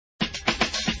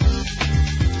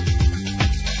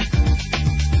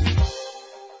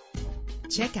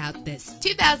Check out this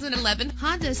 2011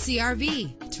 Honda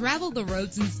CR-V. Travel the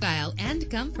roads in style and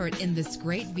comfort in this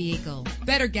great vehicle.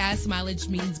 Better gas mileage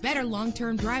means better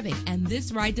long-term driving, and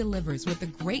this ride delivers with a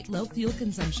great low fuel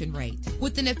consumption rate.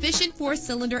 With an efficient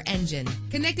 4-cylinder engine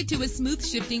connected to a smooth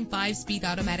shifting 5-speed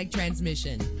automatic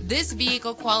transmission, this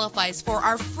vehicle qualifies for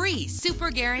our free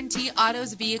Super Guarantee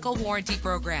Autos Vehicle Warranty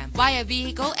Program. Buy a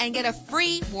vehicle and get a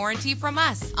free warranty from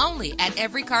us only at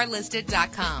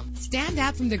everycarlisted.com. Stand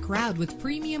out from the crowd with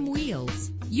premium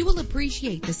wheels. You will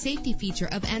appreciate the safety feature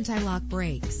of anti-lock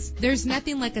brakes. There's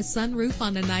nothing like a sunroof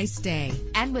on a nice day.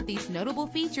 And with these notable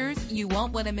features, you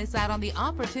won't want to miss out on the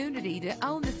opportunity to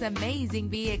own this amazing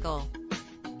vehicle.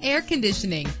 Air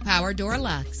conditioning, power door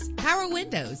locks, power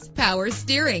windows, power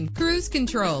steering, cruise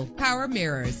control, power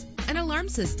mirrors, an alarm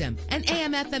system, an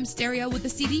AM/FM stereo with a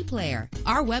CD player.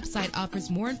 Our website offers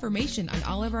more information on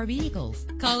all of our vehicles.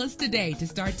 Call us today to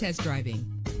start test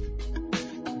driving.